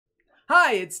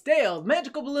Hi, it's Dale,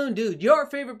 Magical Balloon Dude, your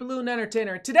favorite balloon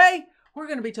entertainer. Today, we're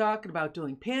going to be talking about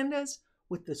doing pandas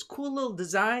with this cool little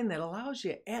design that allows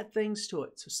you to add things to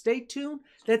it. So stay tuned.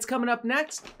 That's coming up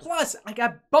next. Plus, I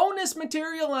got bonus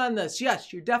material on this.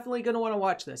 Yes, you're definitely going to want to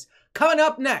watch this. Coming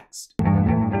up next.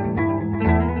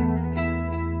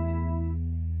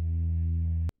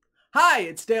 Hi,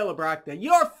 it's Dale Obrochta,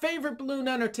 your favorite balloon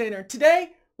entertainer. Today,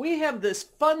 we have this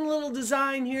fun little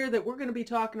design here that we're going to be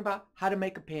talking about how to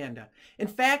make a panda. In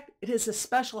fact, it is a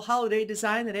special holiday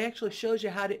design that actually shows you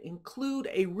how to include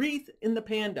a wreath in the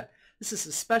panda. This is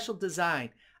a special design.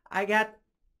 I got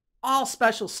all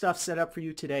special stuff set up for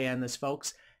you today on this,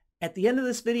 folks. At the end of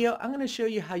this video, I'm going to show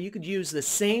you how you could use the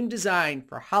same design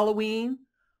for Halloween,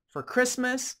 for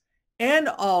Christmas, and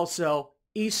also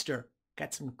Easter.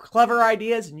 Got some clever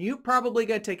ideas, and you're probably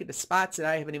going to take it to spots that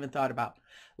I haven't even thought about.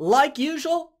 Like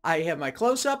usual, I have my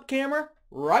close-up camera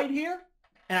right here,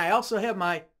 and I also have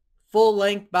my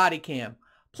full-length body cam.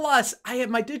 Plus, I have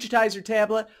my digitizer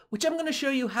tablet, which I'm going to show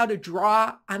you how to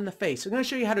draw on the face. I'm going to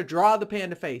show you how to draw the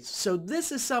panda face. So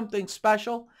this is something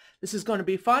special. This is going to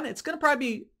be fun. It's going to probably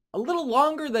be a little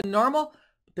longer than normal,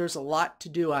 but there's a lot to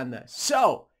do on this.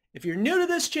 So if you're new to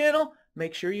this channel,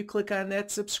 make sure you click on that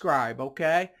subscribe,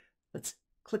 okay? Let's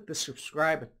click the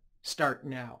subscribe and start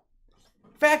now.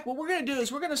 In fact, what we're going to do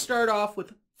is we're going to start off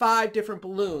with 5 different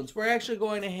balloons. We're actually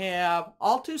going to have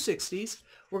all 260s.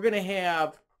 We're going to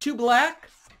have 2 black,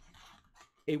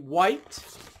 a white,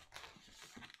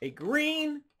 a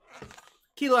green,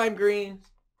 key lime green,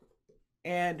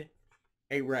 and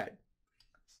a red.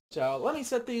 So let me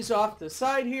set these off to the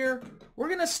side here. We're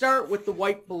going to start with the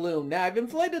white balloon. Now I've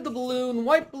inflated the balloon,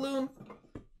 white balloon,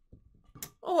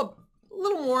 a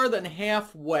little more than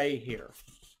halfway here.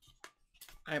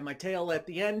 I have my tail at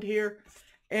the end here.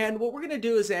 And what we're going to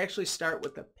do is actually start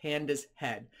with the panda's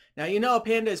head. Now, you know a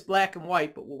panda is black and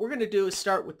white, but what we're going to do is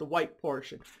start with the white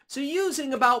portion. So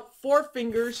using about 4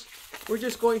 fingers, we're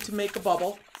just going to make a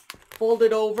bubble. Fold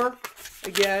it over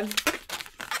again,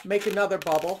 make another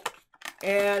bubble.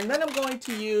 And then I'm going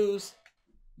to use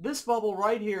this bubble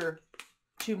right here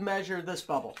to measure this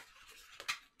bubble.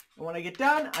 And when I get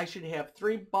done, I should have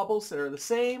 3 bubbles that are the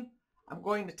same. I'm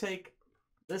going to take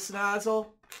this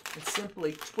nozzle and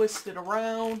simply twist it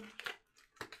around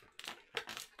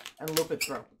and loop it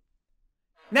through.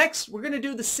 Next, we're going to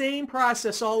do the same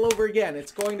process all over again.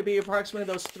 It's going to be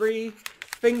approximately those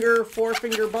 3-finger,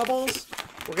 4-finger bubbles.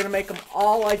 We're going to make them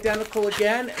all identical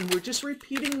again, and we're just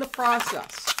repeating the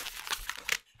process.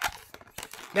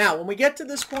 Now, when we get to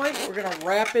this point, we're going to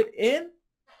wrap it in.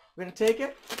 We're going to take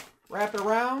it, wrap it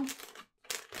around,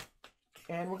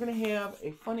 and we're going to have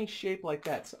a funny shape like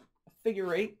that. So a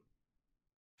figure 8.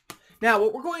 Now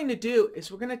what we're going to do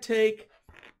is we're going to take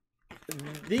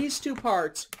these 2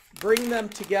 parts, bring them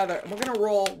together, and we're going to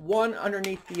roll one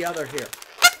underneath the other here.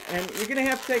 And you're going to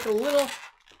have to take a little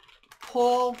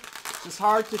pull. It's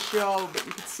hard to show, but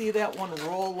you can see that one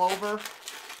roll over.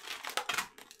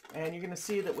 And you're going to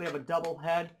see that we have a double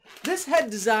head. This head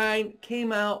design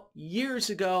came out years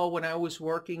ago when I was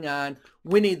working on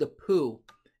Winnie the Pooh.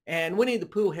 And Winnie the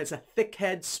Pooh has a thick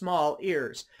head, small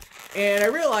ears. And I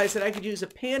realized that I could use a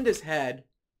panda's head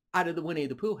out of the Winnie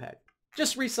the Pooh head.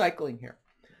 Just recycling here.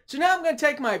 So now I'm going to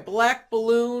take my black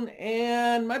balloon,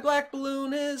 and my black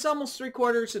balloon is almost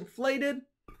 3/4 inflated.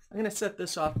 I'm going to set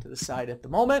this off to the side at the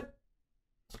moment.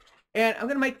 And I'm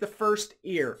going to make the first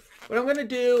ear. What I'm going to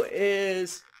do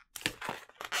is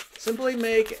simply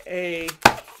make a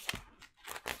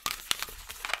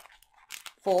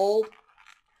fold.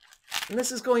 And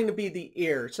this is going to be the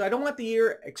ear. So I don't want the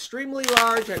ear extremely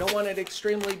large. I don't want it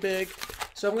extremely big.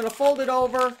 So I'm going to fold it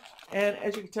over. And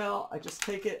as you can tell, I just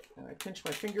take it and I pinch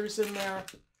my fingers in there,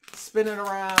 spin it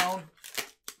around,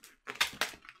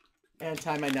 and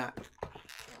tie my knot.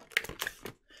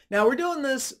 Now we're doing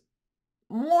this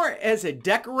more as a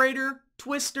decorator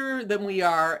twister than we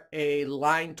are a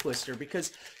line twister,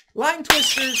 because line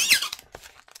twisters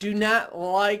do not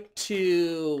like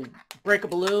to break a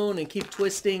balloon and keep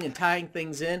twisting and tying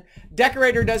things in.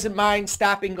 Decorator doesn't mind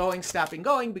stopping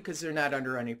going because they're not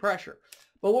under any pressure.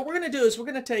 But what we're going to do is we're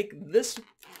going to take this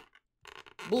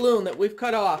balloon that we've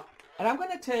cut off, and I'm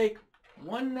going to take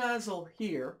one nozzle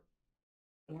here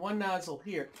and one nozzle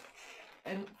here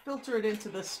and filter it into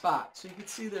this spot. So you can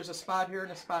see there's a spot here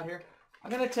and a spot here. I'm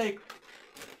going to take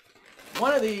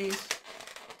one of these,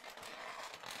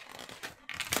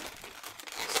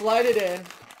 slide it in,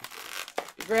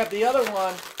 grab the other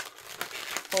one,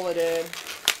 pull it in,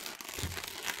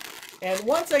 and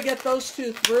once I get those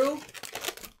 2 through,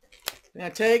 I'm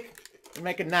going to take and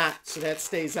make a knot so that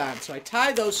stays on. So I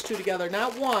tie those 2 together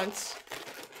not once,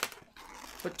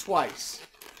 but twice.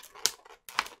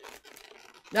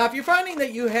 Now, if you're finding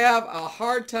that you have a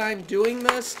hard time doing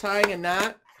this, tying a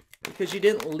knot, because you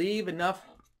didn't leave enough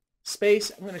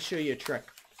space, I'm going to show you a trick.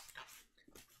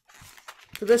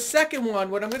 For the second one,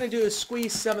 what I'm going to do is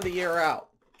squeeze some of the air out.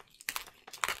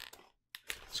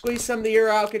 Squeeze some of the air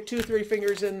out, get 2 or 3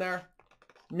 fingers in there.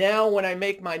 Now when I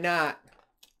make my knot,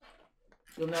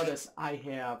 you'll notice I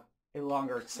have a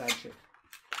longer extension.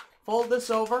 Fold this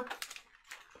over,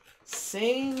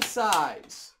 same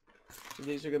size. So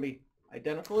these are going to be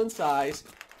identical in size.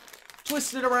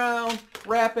 Twist it around,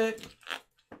 wrap it,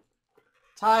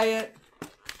 tie it,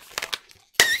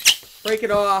 break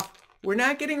it off. We're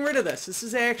not getting rid of this. This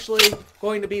is actually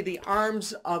going to be the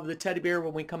arms of the teddy bear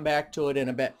when we come back to it in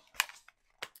a bit.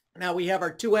 Now we have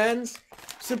our 2 ends.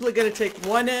 Simply going to take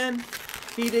one end,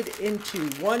 feed it into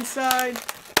one side.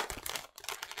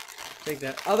 Take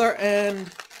that other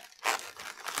end,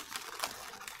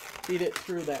 feed it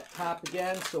through that top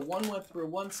again. So one went through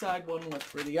one side, one went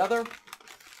through the other.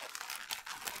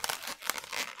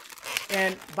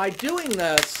 And by doing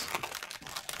this,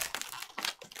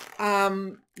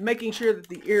 making sure that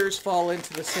the ears fall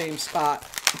into the same spot.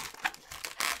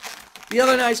 The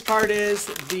other nice part is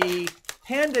the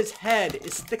panda's head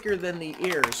is thicker than the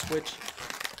ears, which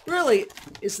really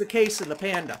is the case of the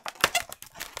panda.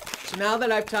 So now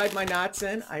that I've tied my knots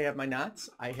in, I have my knots,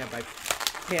 I have my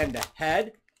panda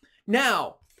head.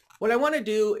 Now, what I want to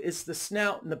do is the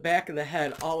snout and the back of the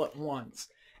head all at once.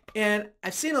 And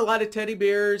I've seen a lot of teddy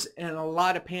bears and a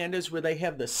lot of pandas where they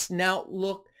have the snout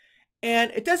look,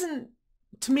 and it doesn't,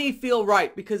 to me, feel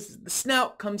right because the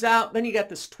snout comes out, then you got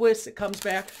this twist, it comes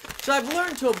back. So I've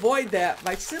learned to avoid that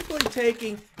by simply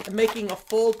taking and making a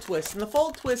fold twist. And the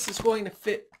fold twist is going to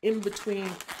fit in between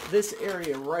this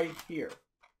area right here.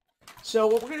 So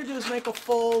what we're going to do is make a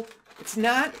fold. It's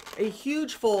not a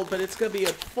huge fold, but it's going to be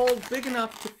a fold big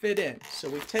enough to fit in. So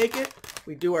we take it,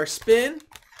 we do our spin.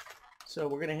 So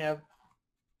we're going to have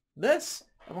this,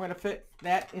 and we're going to fit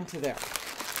that into there.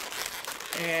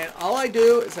 And all I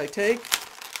do is I take,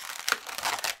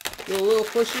 do a little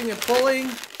pushing and pulling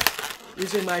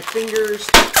using my fingers.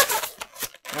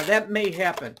 Now that may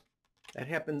happen. That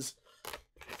happens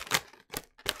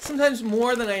sometimes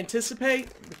more than I anticipate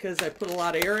because I put a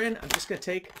lot of air in. I'm just going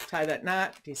to tie that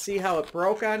knot. Do you see how it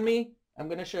broke on me? I'm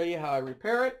going to show you how I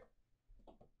repair it.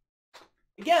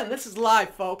 Again, this is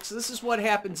live, folks. This is what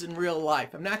happens in real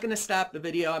life. I'm not going to stop the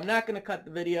video. I'm not going to cut the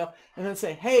video and then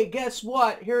say, hey, guess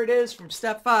what? Here it is from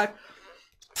step 5.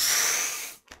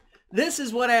 This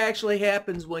is what actually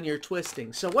happens when you're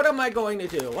twisting. So what am I going to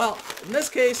do? Well, in this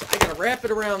case, I'm going to wrap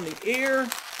it around the ear.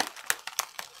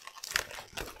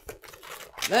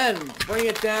 Then bring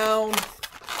it down.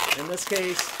 In this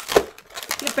case,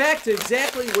 get back to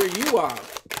exactly where you are.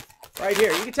 Right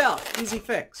here. You can tell. Easy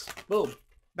fix. Boom.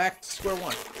 Back to square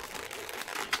one.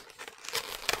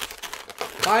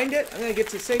 Find it. I'm going to get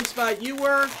to the same spot you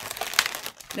were.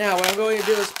 Now what I'm going to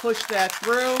do is push that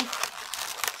through.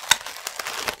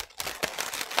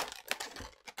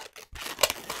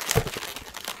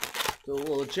 Do a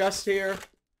little adjust here.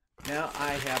 Now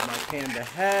I have my panda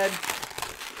head.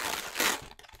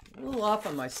 A little off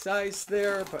on my size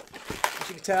there, but as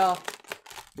you can tell,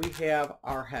 we have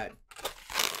our head.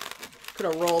 Could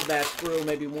have rolled that through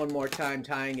maybe one more time,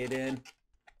 tying it in.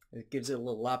 It gives it a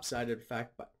little lopsided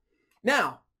effect. But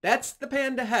now, that's the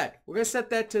panda head. We're going to set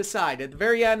that to the side. At the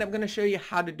very end, I'm going to show you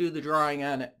how to do the drawing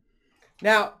on it.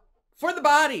 Now, for the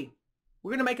body,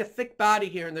 we're going to make a thick body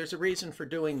here, and there's a reason for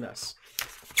doing this.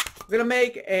 We're going to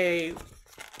make a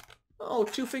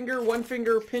 2-finger,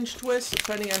 1-finger pinch twist,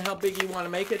 depending on how big you want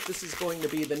to make it. This is going to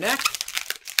be the neck.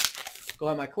 Go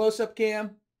on my close-up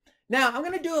cam. Now, I'm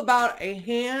going to do about a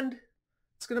hand.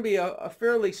 It's going to be a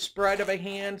fairly spread of a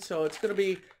hand, so it's going to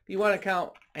be, if you want to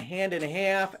count a hand and a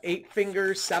half, 8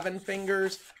 fingers, 7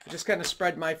 fingers. I just kind of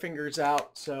spread my fingers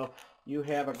out so you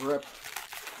have a grip.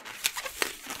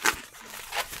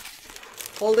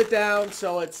 Hold it down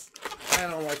so it's, I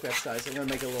don't like that size. I'm going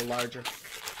to make it a little larger.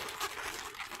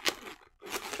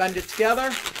 Bend it together,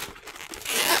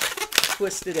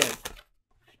 twist it in.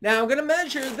 Now I'm going to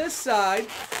measure this side.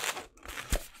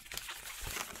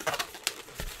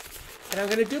 And I'm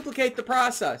going to duplicate the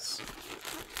process.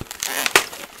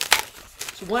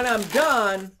 So when I'm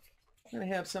done, I'm going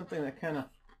to have something that kind of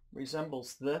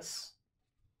resembles this.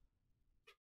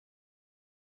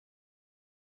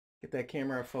 Get that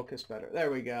camera focused better.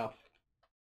 There we go.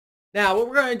 Now what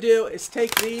we're going to do is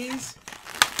take these,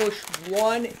 push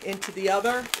one into the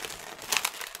other.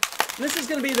 This is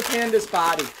going to be the panda's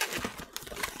body.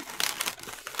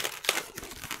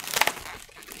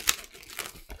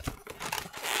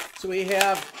 So we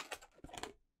have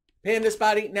Panda's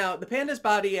body. Now, the panda's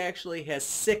body actually has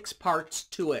 6 parts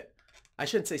to it. I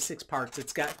shouldn't say 6 parts.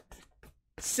 It's got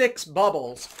 6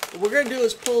 bubbles. What we're going to do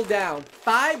is pull down.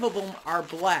 5 of them are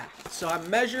black. So I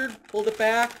measured, pulled it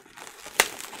back,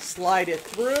 slide it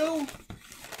through,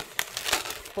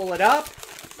 pull it up,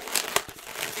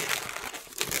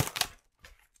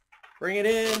 bring it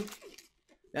in.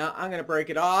 Now I'm going to break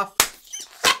it off,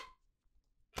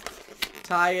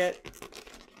 tie it,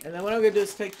 and then what I'm going to do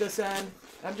is take this end.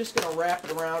 I'm just going to wrap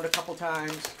it around a couple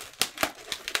times.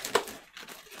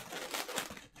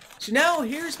 So now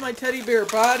here's my teddy bear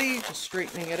body, just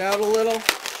straightening it out a little.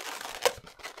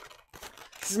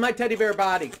 This is my teddy bear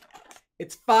body.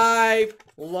 It's 5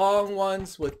 long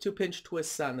ones with 2 pinch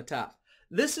twists on the top.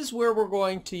 This is where we're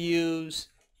going to use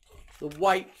the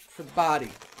white for the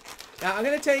body. Now I'm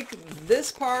going to take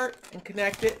this part and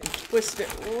connect it and twist it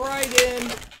right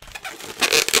in.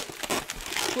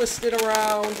 Twist it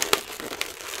around.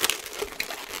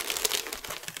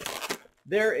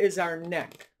 There is our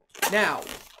neck. Now,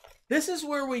 this is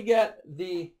where we get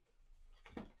the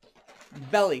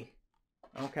belly.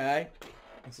 Okay?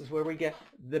 This is where we get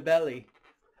the belly.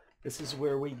 This is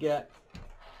where we get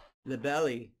the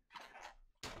belly.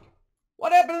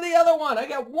 What happened to the other one? I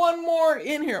got one more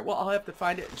in here. Well, I'll have to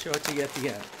find it and show it to you at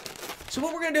the end. So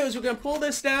what we're going to do is we're going to pull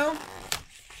this down,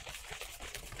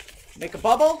 make a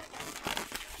bubble,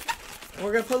 and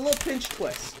we're going to put a little pinch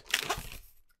twist.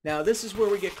 Now, this is where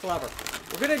we get clever.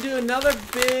 We're going to do another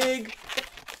big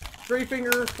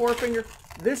 3-finger, 4-finger.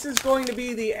 This is going to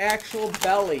be the actual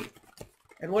belly.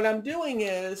 And what I'm doing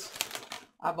is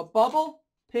I have a bubble,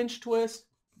 pinch twist,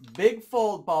 big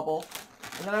fold bubble,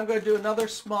 and then I'm going to do another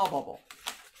small bubble.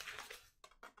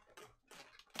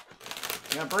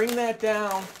 Now bring that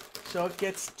down so it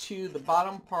gets to the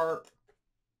bottom part.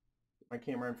 Get my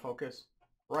camera in focus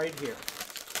right here.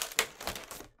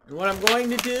 And what I'm going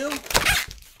to do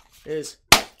is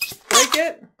break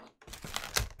it,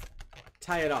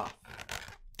 tie it off.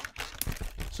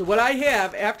 So what I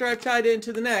have after I've tied it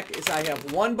into the neck is I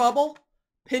have one bubble,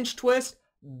 pinch twist,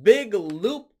 big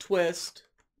loop twist,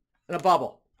 and a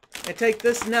bubble. And take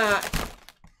this knot,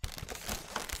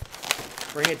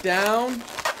 bring it down,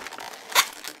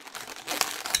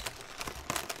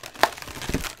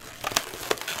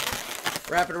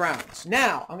 wrap it around. So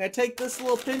now I'm going to take this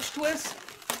little pinch twist,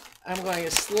 I'm going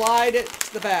to slide it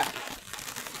to the back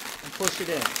and push it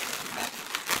in.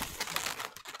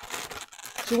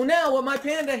 So now what my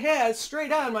Panda has,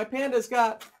 straight on, my Panda's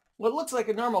got what looks like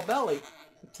a normal belly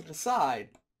to the side.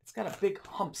 It's got a big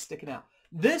hump sticking out.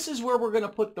 This is where we're going to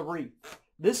put the wreath.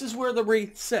 This is where the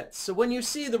wreath sits. So when you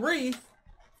see the wreath,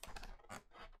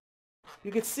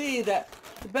 you can see that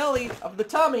the belly of the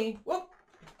tummy, whoop,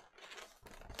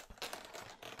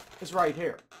 is right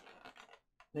here.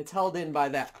 And it's held in by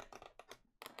that.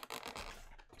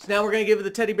 So now we're going to give it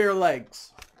the teddy bear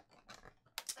legs.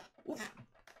 Whoop.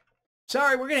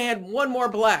 Sorry, we're going to add one more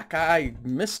black. I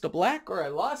missed a black or I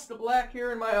lost a black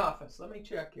here in my office. Let me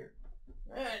check here.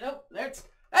 Nope,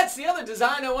 that's the other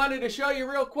design I wanted to show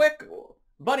you real quick.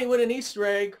 Bunny with an Easter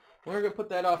egg. We're going to put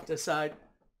that off to the side.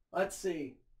 Let's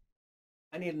see.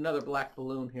 I need another black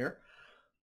balloon here.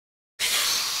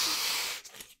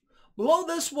 Blow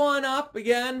this one up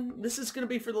again. This is going to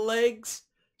be for the legs.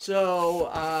 So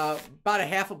about a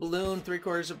half a balloon,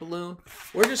 3/4 a balloon.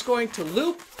 We're just going to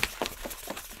loop.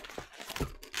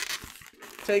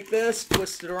 Take this,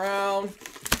 twist it around.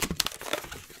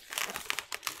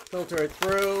 Filter it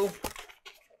through.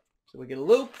 So we get a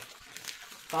loop,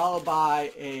 followed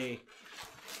by a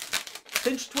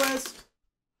pinch twist,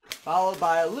 followed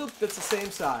by a loop that's the same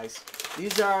size.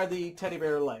 These are the teddy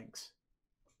bear legs.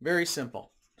 Very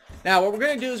simple. Now what we're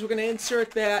going to do is we're going to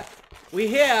insert that. We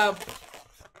have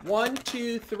 1,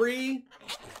 2, 3,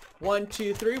 1,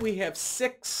 2, 3. We have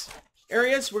 6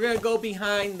 areas. We're going to go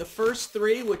behind the first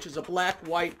 3, which is a black,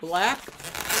 white, black.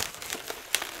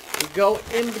 We go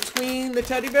in between the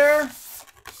teddy bear,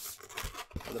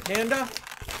 or the panda.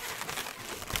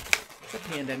 It's a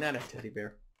panda, not a teddy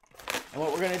bear. And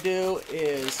what we're going to do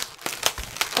is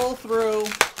pull through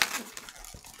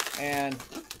and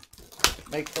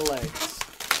make the legs.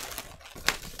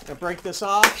 I'm going to break this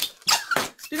off.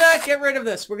 Do not get rid of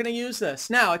this. We're going to use this.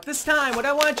 Now, at this time, what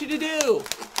I want you to do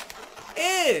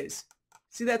is,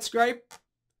 see that stripe?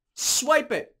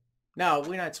 Swipe it. No,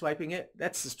 we're not swiping it.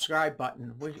 That's the subscribe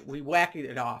button. We whack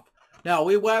it off. No,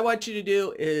 what I want you to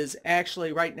do is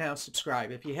actually right now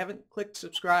subscribe. If you haven't clicked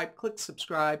subscribe, click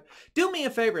subscribe. Do me a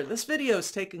favor. This video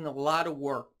is taking a lot of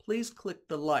work. Please click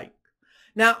the like.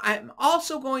 Now, I'm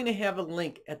also going to have a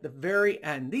link at the very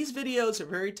end. These videos are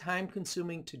very time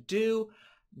consuming to do.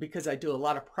 because I do a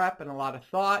lot of prep and a lot of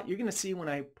thought. You're going to see when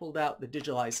I pulled out the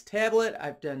digitalized tablet,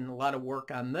 I've done a lot of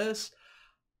work on this.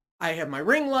 I have my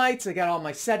ring lights. I got all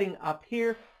my setting up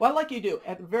here. What I'd like you to do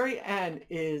at the very end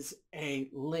is a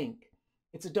link.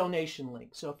 It's a donation link.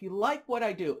 So if you like what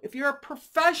I do, if you're a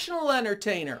professional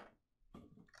entertainer,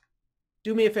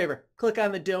 do me a favor. Click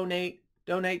on the donate.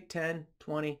 Donate 10,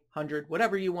 20, 100,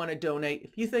 whatever you want to donate.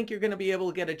 If you think you're going to be able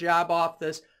to get a job off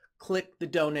this, click the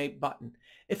donate button.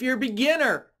 If you're a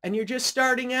beginner and you're just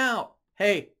starting out,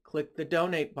 hey, click the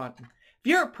donate button. If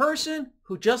you're a person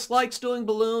who just likes doing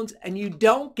balloons and you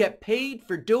don't get paid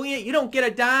for doing it, you don't get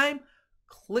a dime,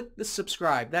 click the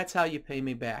subscribe. That's how you pay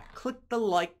me back. Click the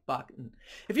like button.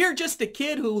 If you're just a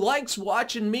kid who likes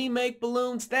watching me make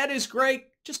balloons, that is great.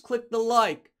 Just click the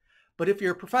like. But if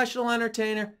you're a professional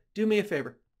entertainer, do me a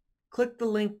favor. Click the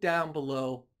link down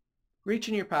below. Reach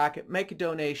in your pocket, make a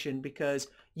donation, because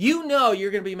you know you're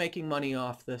going to be making money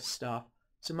off this stuff.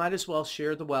 So might as well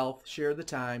share the wealth, share the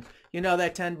time. You know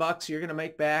that 10 bucks you're going to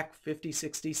make back 50,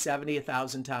 60, 70,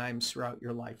 1,000 times throughout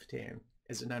your lifetime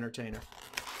as an entertainer.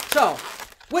 So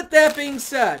with that being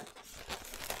said,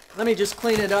 let me just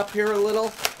clean it up here a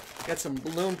little. Got some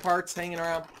balloon parts hanging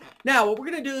around. Now what we're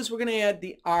going to do is we're going to add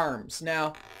the arms.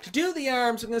 Now to do the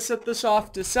arms, I'm going to set this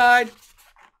off to the side.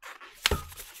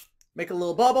 Make a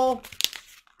little bubble,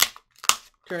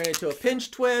 turn it into a pinch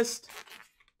twist,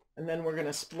 and then we're going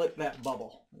to split that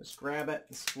bubble. Just grab it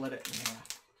and split it in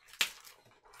half.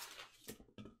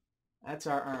 That's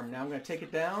our arm. Now I'm going to take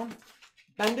it down,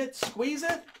 bend it, squeeze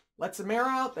it, let some air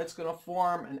out. That's going to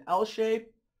form an L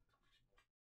shape.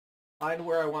 Find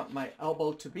where I want my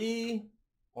elbow to be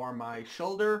or my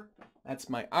shoulder. That's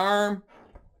my arm.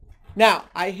 Now,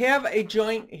 I have a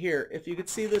joint here. If you could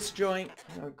see this joint,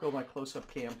 I'm going to go my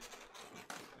close-up cam.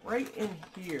 Right in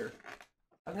here,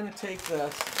 I'm going to take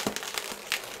this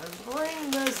and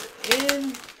bring this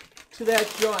in to that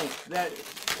joint.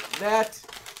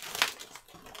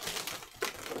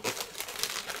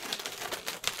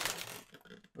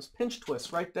 Those pinch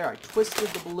twists right there. I twisted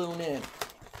the balloon in.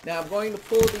 Now I'm going to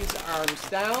pull these arms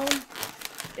down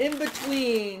in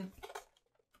between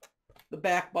the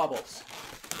back bubbles.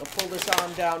 I'll pull this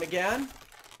arm down again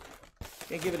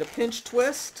and give it a pinch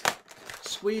twist.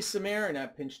 Squeeze some air, and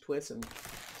not pinch twist. I'm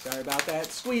sorry about that.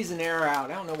 Squeezing air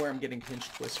out. I don't know where I'm getting pinch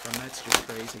twist from. That's just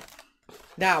crazy.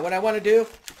 Now, what I want to do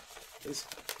is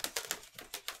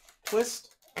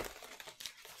twist. I'm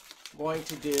going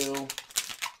to do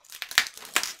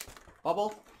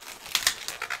bubble.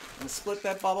 I'm going to split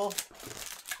that bubble.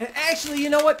 And actually, you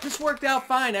know what? This worked out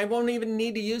fine. I won't even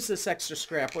need to use this extra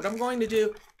scrap. What I'm going to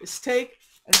do is take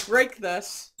and break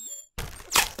this.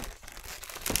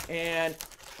 And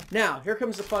now, here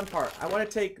comes the fun part. I want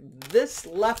to take this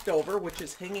leftover, which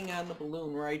is hanging on the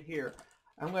balloon right here.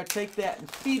 I'm going to take that and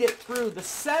feed it through the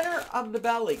center of the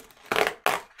belly.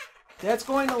 That's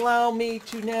going to allow me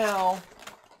to now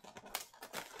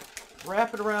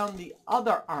wrap it around the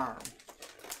other arm.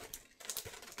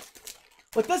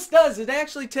 What this does, it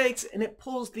actually takes and it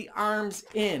pulls the arms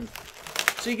in.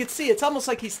 So you can see it's almost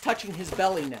like he's touching his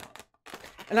belly now.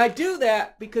 And I do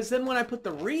that because then when I put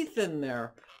the wreath in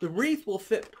there, the wreath will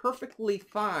fit perfectly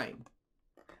fine.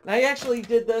 And I actually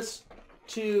did this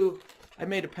I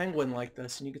made a penguin like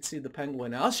this, and you can see the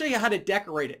penguin. I'll show you how to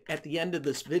decorate it at the end of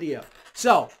this video.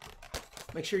 So,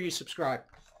 make sure you subscribe.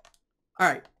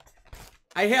 Alright,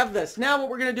 I have this. Now what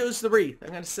we're going to do is the wreath. I'm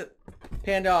going to sit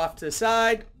Panda off to the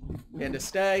side, Panda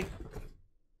stay.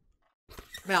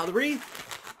 Now the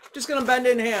wreath, just going to bend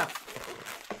it in half.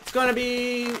 It's going to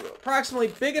be approximately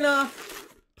big enough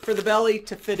for the belly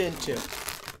to fit into.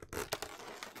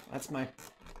 That's my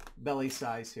belly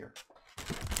size here.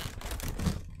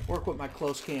 Work with my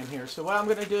close cam here. So what I'm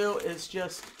going to do is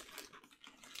just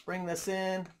bring this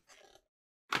in,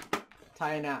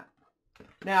 tie a knot.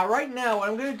 Now, right now, what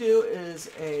I'm going to do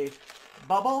is a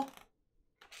bubble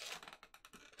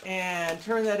and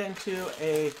turn that into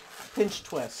a pinch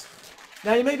twist.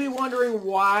 Now, you may be wondering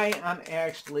why I'm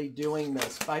actually doing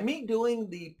this. By me doing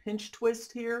the pinch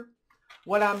twist here,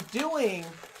 what I'm doing,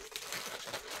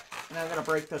 and I'm going to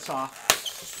break this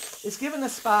off, is giving a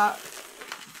spot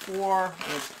for,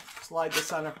 let's slide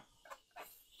this under,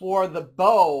 for the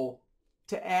bow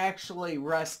to actually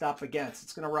rest up against.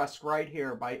 It's going to rest right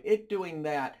here. By it doing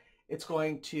that, it's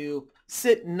going to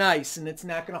sit nice and it's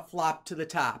not going to flop to the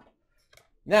top.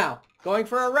 Now, going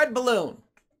for a red balloon.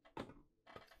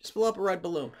 Just blow up a red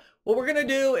balloon. What we're going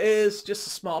to do is just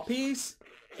a small piece,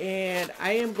 and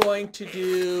I am going to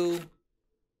do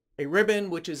a ribbon,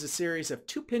 which is a series of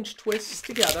 2 pinch twists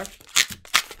together.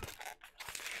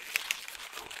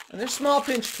 And they're small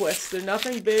pinch twists. They're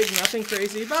nothing big, nothing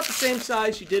crazy. About the same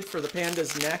size you did for the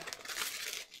panda's neck.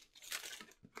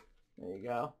 There you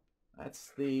go.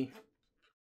 That's the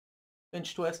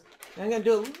pinch twist. And I'm going to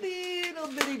do a little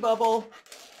bitty bubble.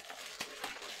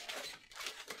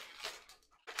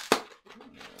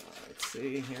 Let's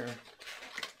see here.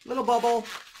 Little bubble.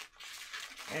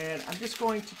 And I'm just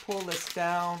going to pull this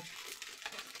down,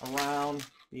 around,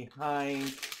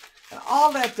 behind. And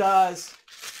all that does,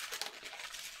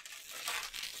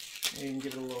 you can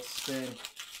give it a little spin.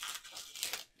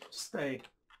 Just let's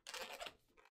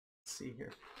see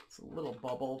here. It's a little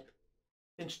bubble.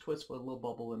 Pinch twist with a little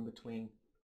bubble in between.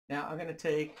 Now I'm going to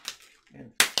take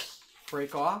and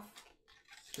break off,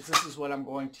 because this is what I'm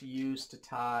going to use to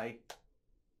tie.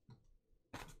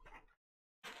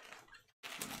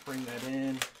 Bring that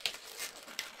in,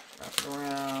 wrap it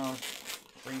around,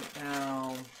 bring it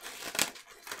down.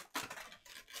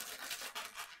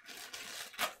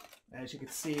 As you can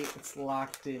see, it's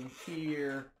locked in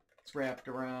here, it's wrapped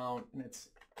around, and it's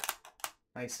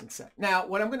nice and set. Now,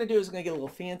 what I'm going to do is I'm going to get a little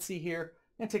fancy here.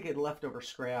 I'm going to take a leftover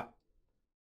scrap.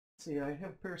 See, I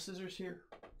have a pair of scissors here.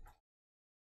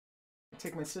 I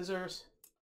take my scissors,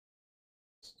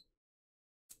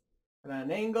 put on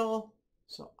an angle.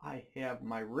 So I have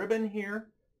my ribbon here.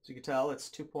 As you can tell, it's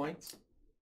 2 points.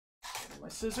 My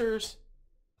scissors.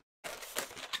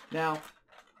 Now,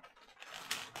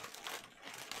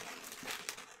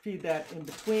 feed that in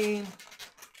between.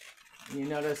 You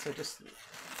notice I just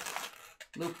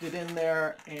looped it in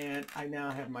there, and I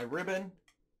now have my ribbon.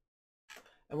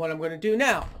 And what I'm going to do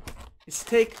now is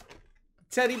take the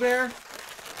teddy bear,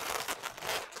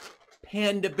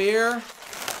 panda bear.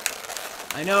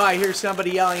 I know I hear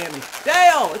somebody yelling at me,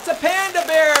 Dale, it's a panda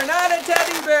bear, not a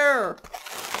teddy bear.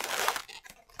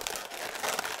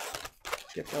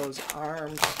 Get those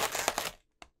arms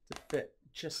to fit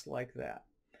just like that.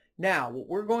 Now, what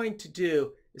we're going to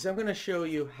do is I'm going to show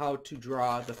you how to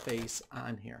draw the face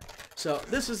on here. So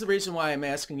this is the reason why I'm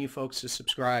asking you folks to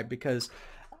subscribe, because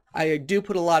I do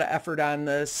put a lot of effort on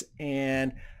this,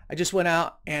 and I just went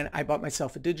out and I bought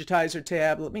myself a digitizer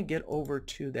tab. Let me get over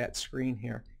to that screen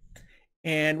here.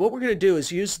 And what we're going to do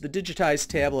is use the digitized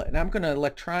tablet, and I'm going to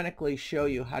electronically show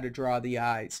you how to draw the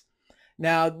eyes.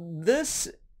 Now, this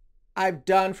I've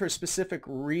done for a specific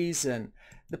reason.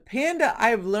 The panda,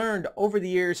 I've learned over the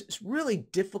years, is really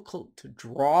difficult to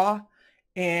draw,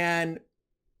 and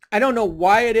I don't know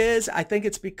why it is. I think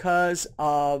it's because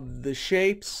of the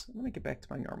shapes. Let me get back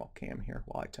to my normal cam here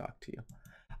while I talk to you.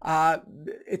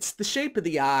 It's the shape of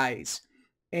the eyes,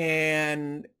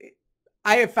 and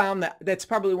I have found that that's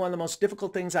probably one of the most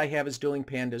difficult things I have is doing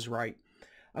pandas right.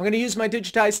 I'm going to use my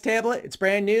digitized tablet. It's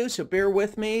brand new, so bear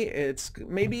with me. It's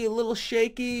maybe a little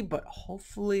shaky, but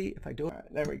hopefully if I do it,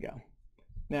 right, there we go.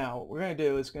 Now what we're going to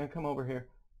do is going to come over here,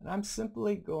 and I'm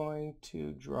simply going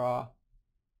to draw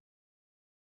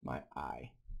my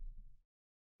eye.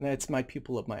 That's my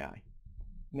pupil of my eye.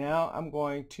 Now I'm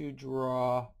going to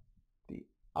draw the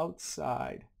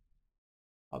outside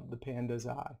of the panda's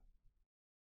eye.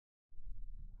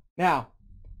 Now,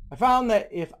 I found that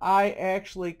if I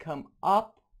actually come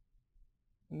up,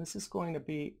 and this is going to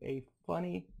be a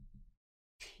funny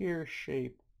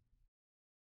tear-shaped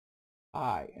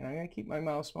eye, and I'm going to keep my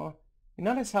mouse going. You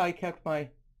notice how I kept my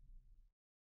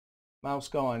mouse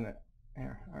going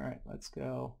there. All right, let's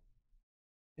go.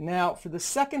 And now for the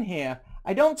second half,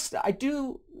 I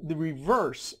do the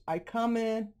reverse. I come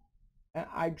in and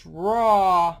I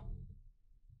draw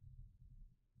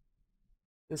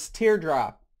this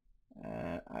teardrop.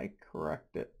 I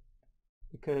correct it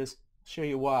because I'll show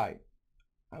you why.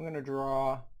 I'm going to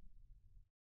draw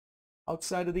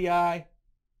outside of the eye,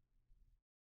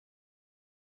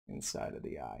 inside of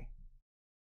the eye.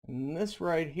 And this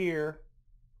right here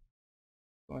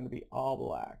is going to be all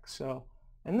black. So,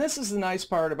 and this is the nice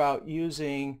part about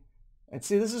using, and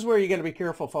see, this is where you got to be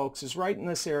careful, folks, is right in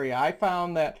this area. I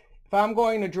found that if I'm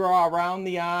going to draw around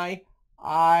the eye,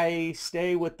 I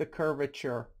stay with the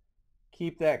curvature.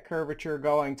 Keep that curvature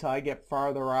going till I get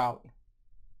farther out.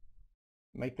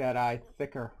 Make that eye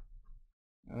thicker.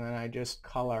 And then I just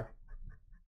color.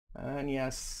 And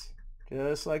yes,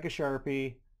 just like a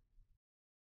Sharpie,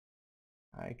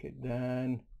 I could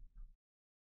then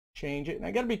change it. And I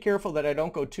got to be careful that I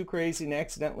don't go too crazy and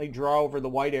accidentally draw over the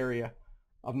white area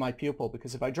of my pupil,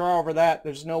 because if I draw over that,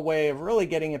 there's no way of really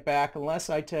getting it back unless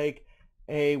I take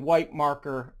a white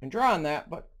marker and draw on that,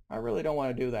 but I really don't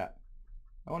want to do that.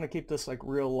 I want to keep this like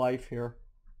real life here.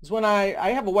 Because when I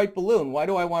have a white balloon, why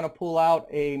do I want to pull out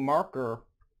a marker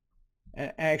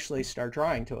and actually start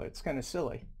drawing to it? It's kind of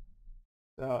silly.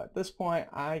 So at this point,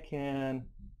 I can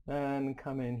then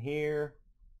come in here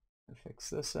Fix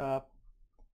this up.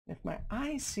 If my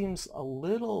eye seems a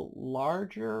little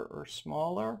larger or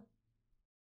smaller,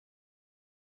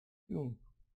 I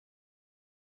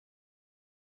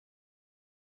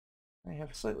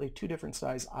have slightly two different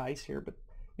size eyes here, but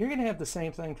you're going to have the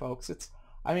same thing, folks.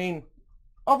 I mean,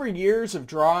 over years of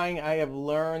drawing, I have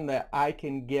learned that I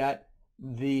can get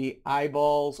the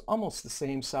eyeballs almost the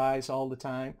same size all the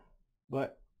time,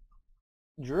 but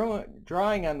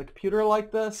drawing on the computer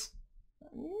like this,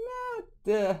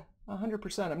 not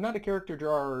 100%. I'm not a character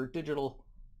drawer or digital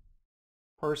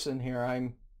person here.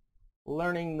 I'm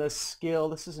learning this skill.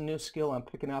 This is a new skill I'm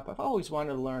picking up. I've always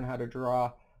wanted to learn how to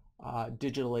draw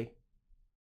digitally.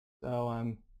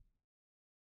 So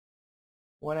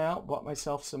went out, bought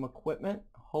myself some equipment.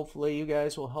 Hopefully you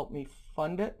guys will help me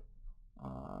fund it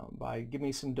by giving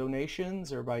me some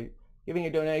donations or by giving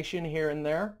a donation here and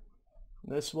there.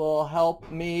 This will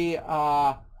help me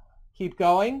keep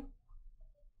going.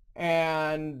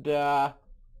 And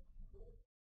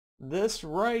this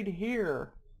right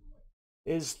here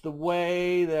is the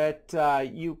way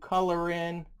that you color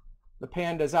in the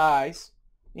panda's eyes.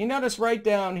 You notice right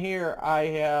down here I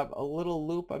have a little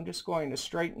loop. I'm just going to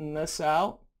straighten this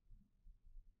out.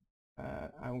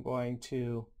 I'm going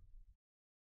to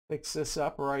fix this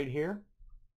up right here.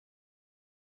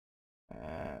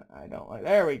 I don't like,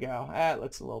 there we go. That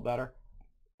looks a little better.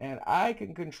 And I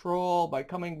can control by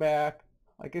coming back,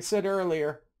 like I said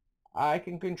earlier, I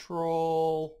can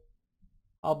control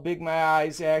how big my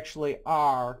eyes actually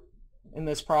are in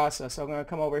this process. So I'm going to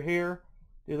come over here,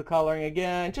 do the coloring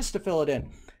again, just to fill it in.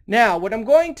 Now, what I'm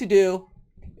going to do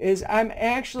is I'm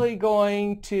actually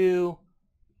going to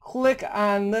click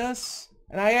on this,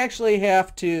 and I actually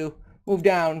have to move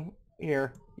down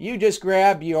here. You just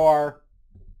grab your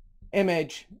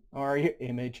image,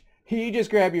 you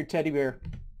just grab your teddy bear.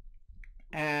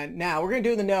 And now we're going to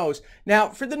do the nose. Now,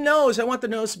 for the nose, I want the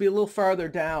nose to be a little farther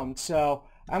down. So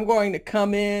I'm going to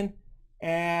come in,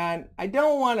 and I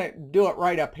don't want to do it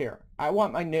right up here. I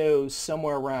want my nose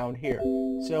somewhere around here.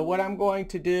 So what I'm going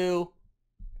to do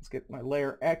is get my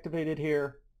layer activated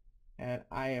here, and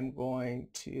I am going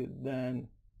to then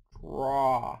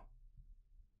draw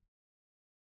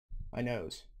my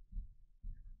nose.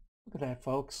 Look at that,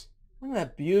 folks. Look at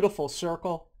that beautiful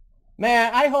circle.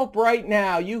 Man, I hope right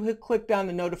now you have clicked on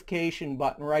the notification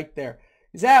button right there.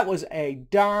 That was a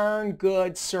darn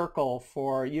good circle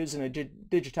for using a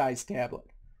digitized tablet.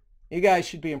 You guys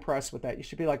should be impressed with that. You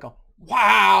should be like,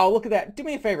 wow, look at that. Do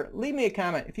me a favor. Leave me a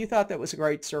comment. If you thought that was a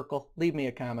great circle, leave me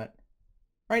a comment.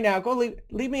 Right now, go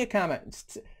leave me a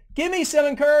comment. Give me some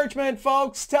encouragement,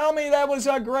 folks. Tell me that was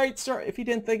a great circle. If you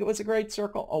didn't think it was a great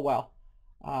circle, oh well.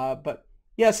 But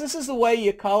yes, this is the way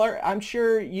you color. I'm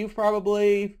sure you've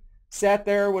probably sat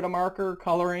there with a marker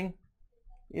coloring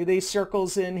these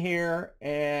circles in here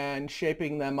and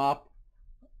shaping them up.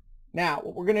 Now,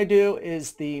 what we're going to do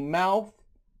is the mouth.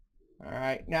 All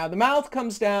right, now the mouth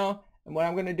comes down, and what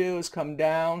I'm going to do is come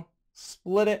down,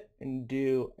 split it, and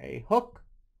do a hook.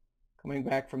 Coming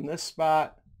back from this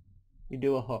spot, you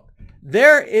do a hook.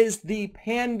 There is the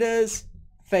panda's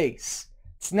face.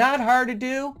 It's not hard to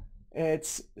do.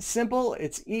 It's simple.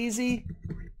 It's easy.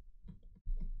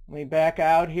 Let me back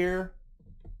out here.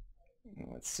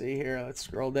 Let's see here. Let's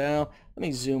scroll down. Let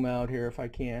me zoom out here if I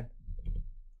can.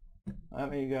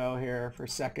 Let me go here for a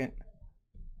second.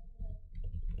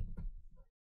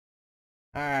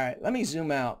 All right, let me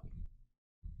zoom out.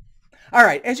 All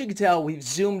right, as you can tell, we've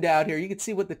zoomed out here. You can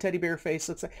see what the teddy bear face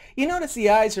looks like. You notice the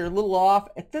eyes are a little off.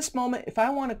 At this moment, if I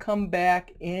want to come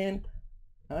back in,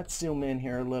 let's zoom in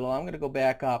here a little. I'm going to go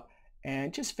back up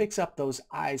and just fix up those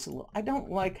eyes a little. I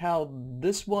don't like how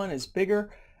this one is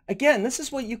bigger. Again, this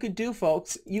is what you could do,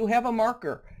 folks. You have a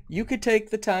marker. You could take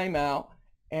the time out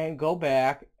and go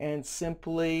back and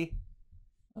simply,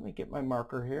 let me get my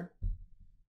marker here.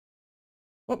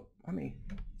 Oh, it's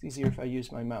easier if I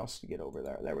use my mouse to get over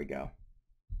there. There we go.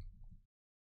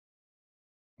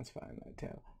 That's fine, that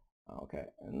tab. Okay,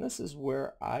 and this is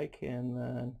where I can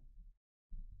then,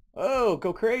 oh,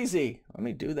 go crazy. Let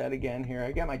me do that again here.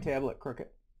 I got my tablet crooked.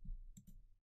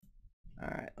 All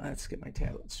right, let's get my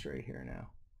tablet straight here now.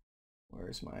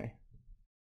 Where's my,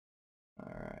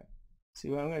 all right. See,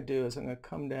 what I'm going to do is I'm going to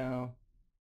come down.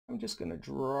 I'm just going to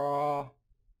draw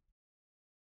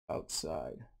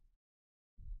outside.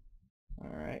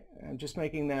 All right, I'm just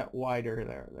making that wider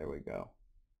there. There we go.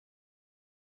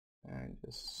 And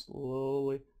just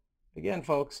slowly, again,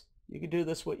 folks, you can do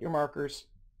this with your markers.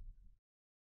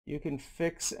 You can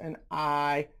fix an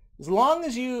eye. As long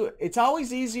as you, it's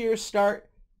always easier to start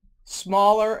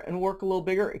smaller and work a little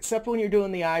bigger, except when you're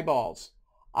doing the eyeballs.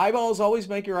 Eyeballs always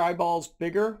make your eyeballs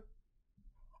bigger.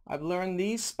 I've learned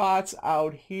these spots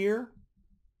out here,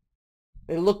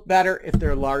 they look better if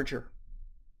they're larger.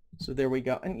 So there we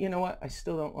go. And you know what? I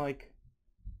still don't like,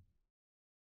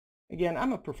 again,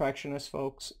 I'm a perfectionist,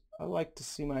 folks. I like to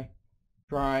see my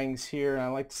drawings here, and I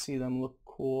like to see them look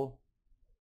cool,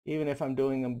 even if I'm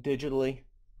doing them digitally.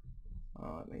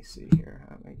 Let me see here.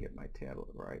 Let me get my tablet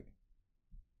right.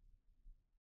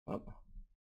 Oh.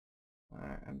 All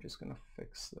right, I'm just going to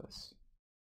fix this.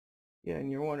 Yeah,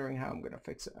 and you're wondering how I'm going to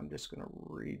fix it. I'm just going to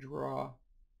redraw.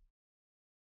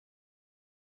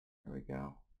 There we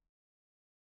go.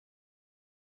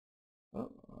 Oh,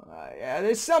 yeah,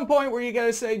 there's some point where you got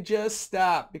to say just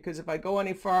stop, because if I go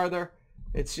any farther,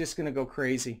 it's just going to go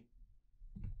crazy.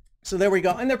 So there we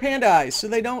go. And they're panda eyes, so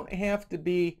they don't have to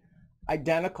be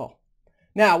identical.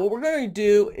 Now, what we're going to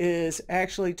do is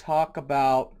actually talk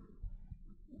about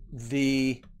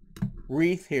the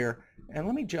wreath here. And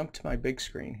let me jump to my big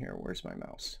screen here. Where's my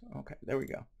mouse? Okay, there we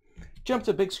go. Jump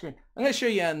to big screen. I'm going to show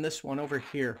you on this one over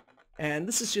here. And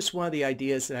this is just one of the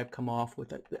ideas that I've come off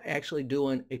with, actually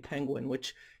doing a penguin,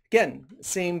 which, again,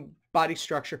 same body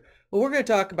structure. What we're going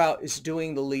to talk about is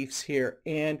doing the leaves here.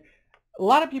 And a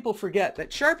lot of people forget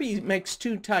that Sharpie makes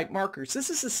two type markers. This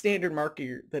is the standard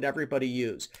marker that everybody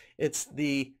uses. It's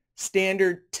the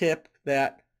standard tip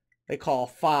that they call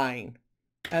fine.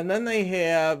 And then they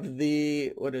have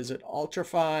the, what is it, ultra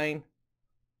fine,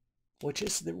 which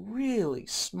is the really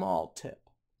small tip.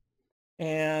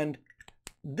 And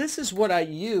this is what I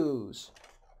use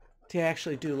to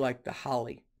actually do like the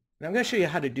holly. And I'm going to show you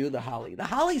how to do the holly. The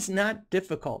holly's not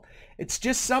difficult. It's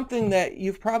just something that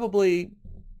you've probably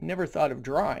never thought of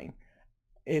drawing.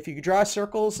 If you draw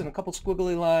circles and a couple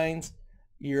squiggly lines,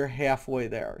 you're halfway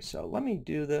there. So let me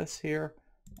do this here.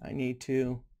 I need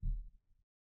to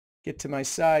get to my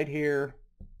side here,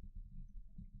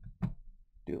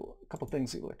 do a couple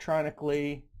things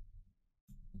electronically.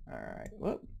 All right,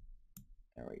 whoop,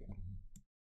 there we go.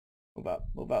 Move up,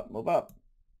 move up, move up.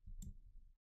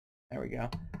 There we go.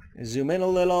 Zoom in a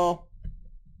little.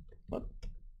 Whoop.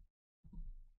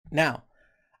 Now,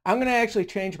 I'm going to actually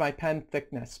change my pen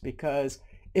thickness, because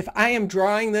if I am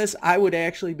drawing this, I would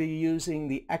actually be using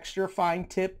the extra fine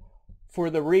tip for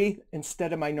the wreath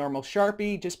instead of my normal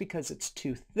Sharpie, just because it's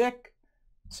too thick.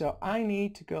 So I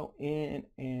need to go in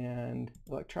and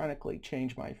electronically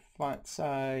change my font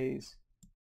size.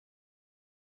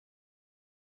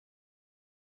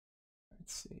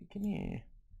 Let's see,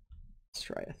 let's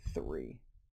try a 3.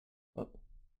 Oh,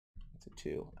 it's a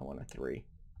 2. I want a 3.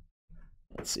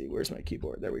 Let's see, where's my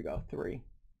keyboard? There we go, 3.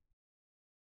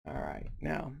 All right,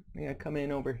 now I'm gonna come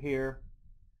in over here.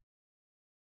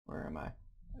 Where am I?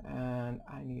 And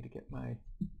I need to get my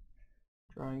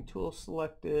drawing tool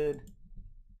selected.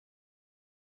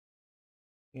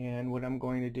 And what I'm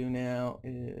going to do now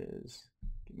is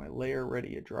get my layer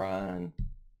ready to draw on.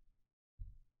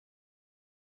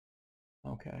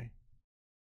 Okay.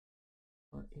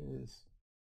 Where is,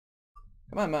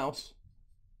 come on, mouse.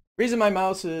 Reason my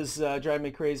mouse is driving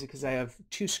me crazy because I have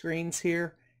 2 screens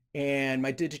here, and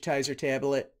my digitizer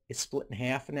tablet is split in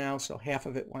half now, so half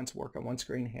of it wants to work on one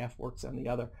screen, half works on the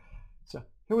other. So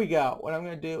here we go. What I'm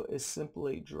going to do is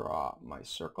simply draw my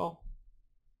circle,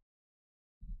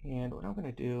 and what I'm going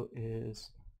to do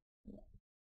is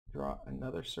draw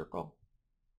another circle,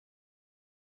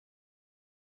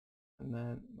 and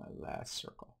then my last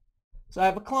circle. So I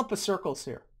have a clump of circles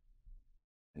here,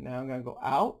 and now I'm going to go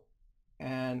out,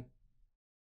 and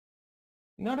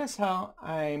notice how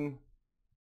I'm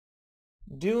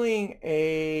doing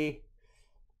a,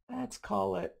 let's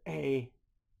call it a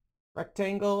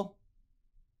rectangle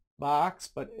box,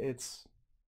 but it's,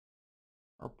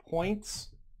 or points.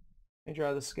 Let me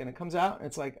draw this again. It comes out and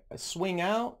it's like a swing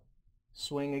out,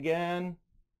 swing again.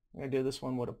 I'm going to do this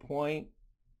one with a point.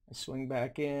 I swing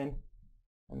back in,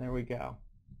 and there we go.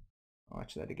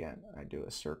 Watch that again. I do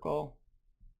a circle,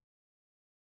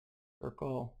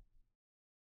 circle,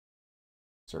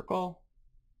 circle,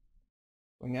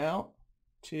 swing out,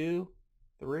 2,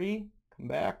 3, come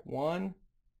back, 1,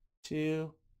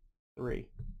 2, 3.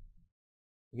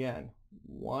 Again,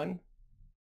 1.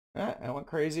 I went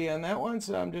crazy on that one,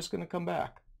 so I'm just going to come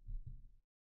back.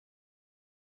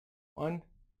 1,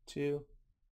 2,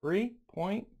 3,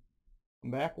 point,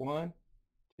 come back, 1,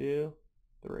 2,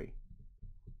 3.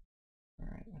 All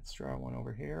right, let's draw one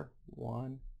over here.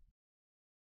 1,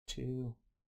 2,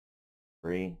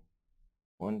 3.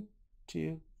 1,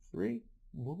 2, 3.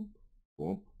 Boom,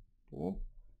 boom, boom.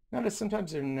 Notice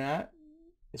sometimes they're not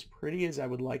as pretty as I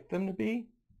would like them to be,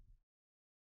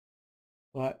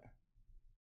 but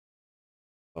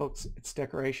folks, it's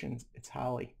decorations, it's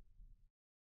holly.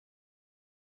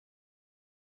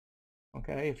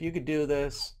 Okay, if you could do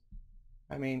this,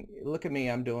 I mean, look at me,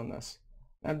 I'm doing this.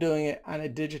 I'm doing it on a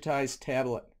digitized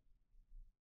tablet,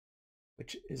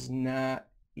 which is not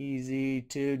easy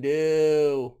to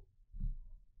do.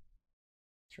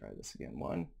 Let's try this again.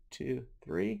 1, 2,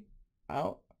 3,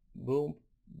 out, boom,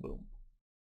 boom.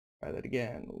 Try that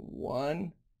again.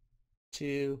 1,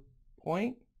 2,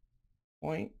 point,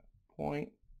 point, point,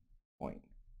 point.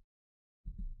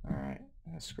 All right,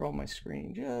 I'm gonna scroll my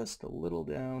screen just a little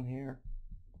down here.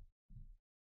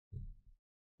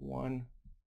 1,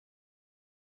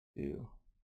 2,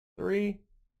 3.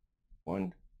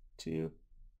 1, 2,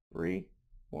 3.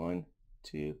 1,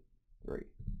 2, 3.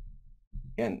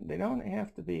 Again, they don't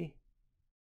have to be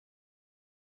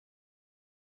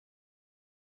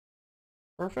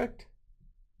perfect,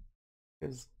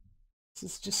 because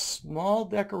this is just small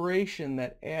decoration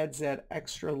that adds that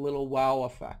extra little wow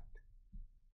effect.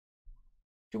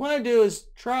 What you want to do is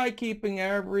try keeping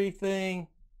everything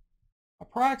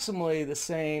approximately the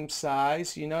same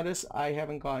size. You notice I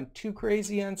haven't gone too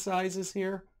crazy on sizes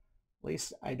here. At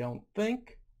least I don't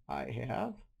think I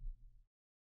have.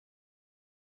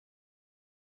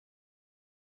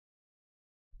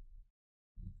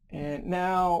 And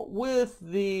now with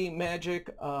the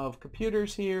magic of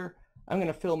computers here, I'm going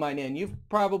to fill mine in. You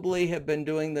probably have been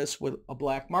doing this with a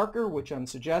black marker, which I'm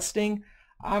suggesting.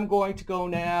 I'm going to go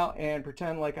now and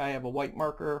pretend like I have a white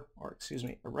marker, or excuse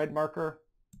me, a red marker.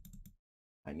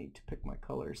 I need to pick my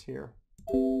colors here.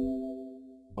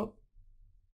 Whoop.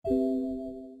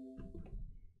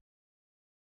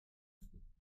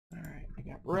 All right, I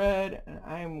got red, and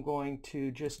I'm going to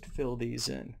just fill these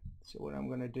in. So what I'm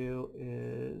going to do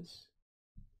is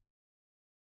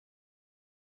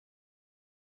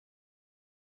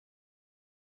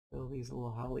fill these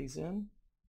little hollies in.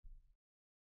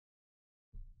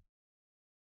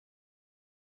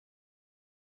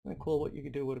 Isn't it cool what you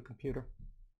can do with a computer?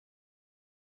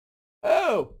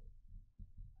 Oh!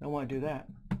 I don't want to do that.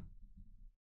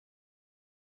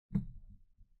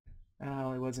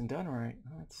 Oh, it wasn't done right.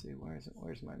 Let's see, where is it?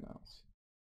 Where's my mouse?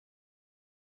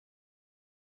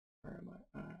 Where am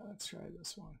I? Let's try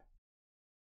this one.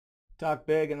 Talk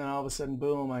big, and then all of a sudden,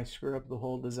 boom, I screw up the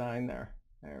whole design there.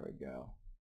 There we go.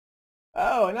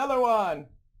 Oh, another one!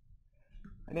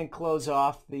 I didn't close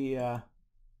off the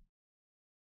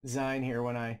design here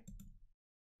when I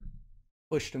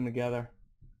pushed them together.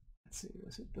 Let's see,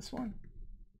 was it this one?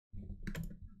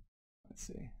 Let's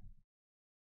see.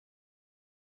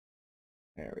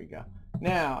 There we go.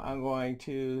 Now I'm going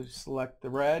to select the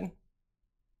red.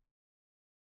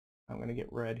 I'm going to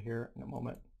get red here in a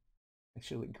moment.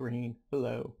 Actually green.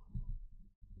 Hello.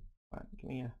 Come on, give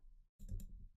me a...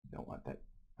 Don't want that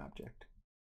object.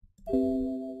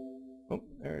 Oh,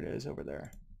 there it is over there.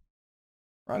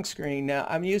 Wrong screen. Now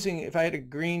I'm using, if I had a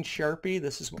green Sharpie,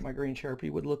 this is what my green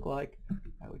Sharpie would look like.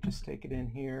 I would just take it in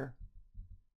here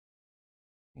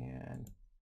and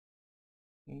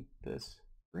paint this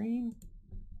green.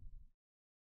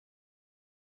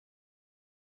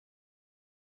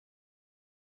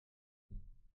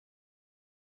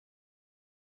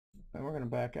 And we're going to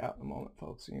back out in a moment,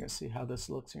 folks. And you're going to see how this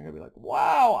looks. And you're going to be like,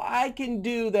 wow, I can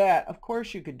do that. Of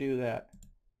course you could do that.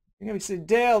 You're going to be saying,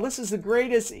 Dale, this is the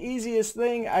greatest, easiest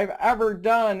thing I've ever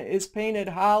done is painted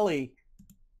holly.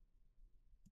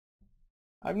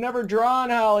 I've never drawn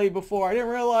holly before. I didn't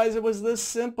realize it was this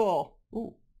simple.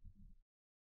 Ooh.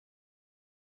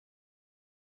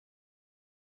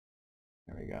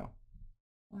 There we go.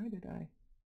 Why did I?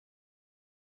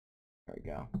 There we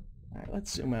go. All right,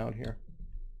 let's zoom out here.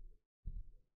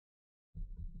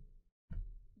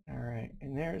 All right,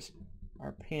 and there's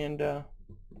our panda.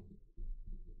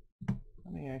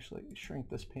 Let me actually shrink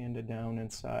this panda down in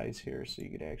size here so you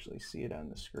could actually see it on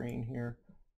the screen here.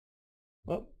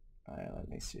 Whoop. Let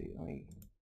me see. Let me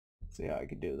see how I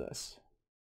could do this.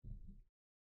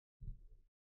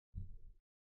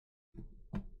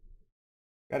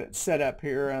 Got it set up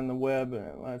here on the web.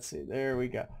 Let's see. There we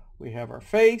go. We have our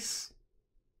face,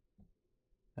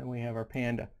 and we have our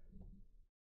panda.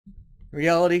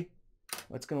 Reality,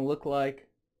 what's going to look like.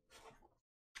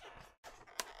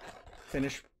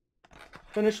 Finish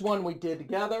one we did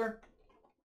together.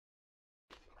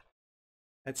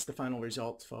 That's the final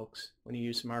results, folks, when you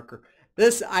use a marker.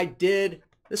 This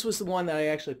was the one that I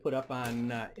actually put up on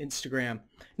Instagram.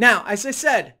 Now, as I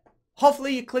said,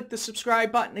 hopefully you click the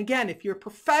subscribe button. Again, if you're a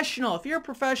professional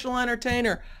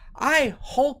entertainer, I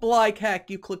hope like heck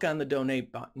you click on the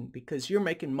donate button because you're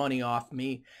making money off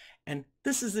me. And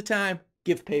this is the time,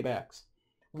 give paybacks.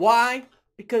 Why?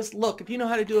 Because look, if you know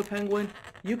how to do a penguin,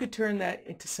 you could turn that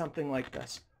into something like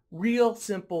this. Real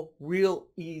simple, real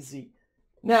easy.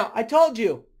 Now, I told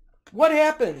you, what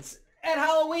happens at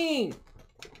Halloween.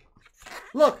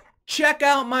 Look, check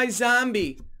out my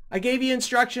zombie. I gave you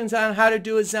instructions on how to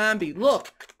do a zombie.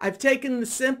 Look, I've taken the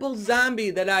simple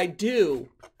zombie that I do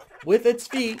with its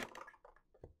feet,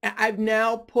 and I've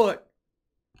now put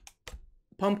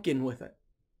pumpkin with it.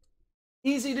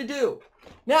 Easy to do.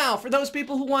 Now, for those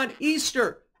people who want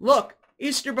Easter, look,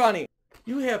 Easter Bunny.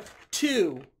 You have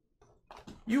 2.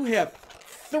 You have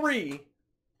 3.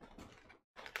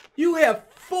 You have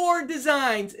 4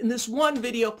 designs in this one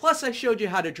video, plus I showed you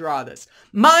how to draw this.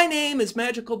 My name is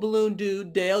Magical Balloon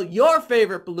Dude Dale, your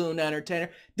favorite balloon entertainer.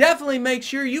 Definitely make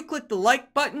sure you click the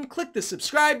like button, click the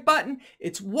subscribe button.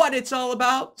 It's what it's all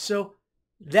about. So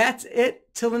that's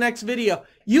it till the next video.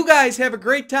 You guys have a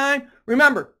great time.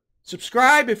 Remember,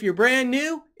 subscribe if you're brand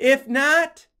new. If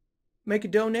not, make a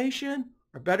donation,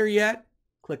 or better yet,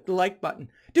 click the like button.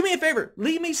 Do me a favor,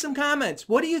 leave me some comments.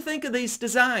 What do you think of these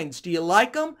designs? Do you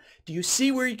like them? Do you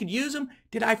see where you could use them?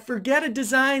 Did I forget a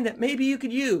design that maybe you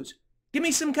could use? Give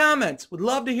me some comments. Would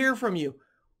love to hear from you.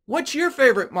 What's your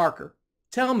favorite marker?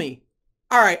 Tell me.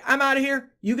 All right, I'm out of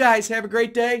here. You guys have a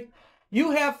great day.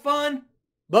 You have fun.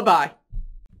 Bye-bye.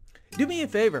 Do me a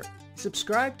favor,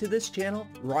 subscribe to this channel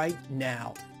right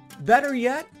now. Better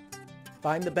yet,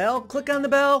 find the bell, click on the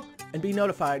bell, and be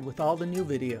notified with all the new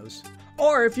videos.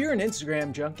 Or if you're an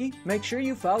Instagram junkie, make sure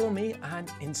you follow me on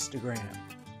Instagram.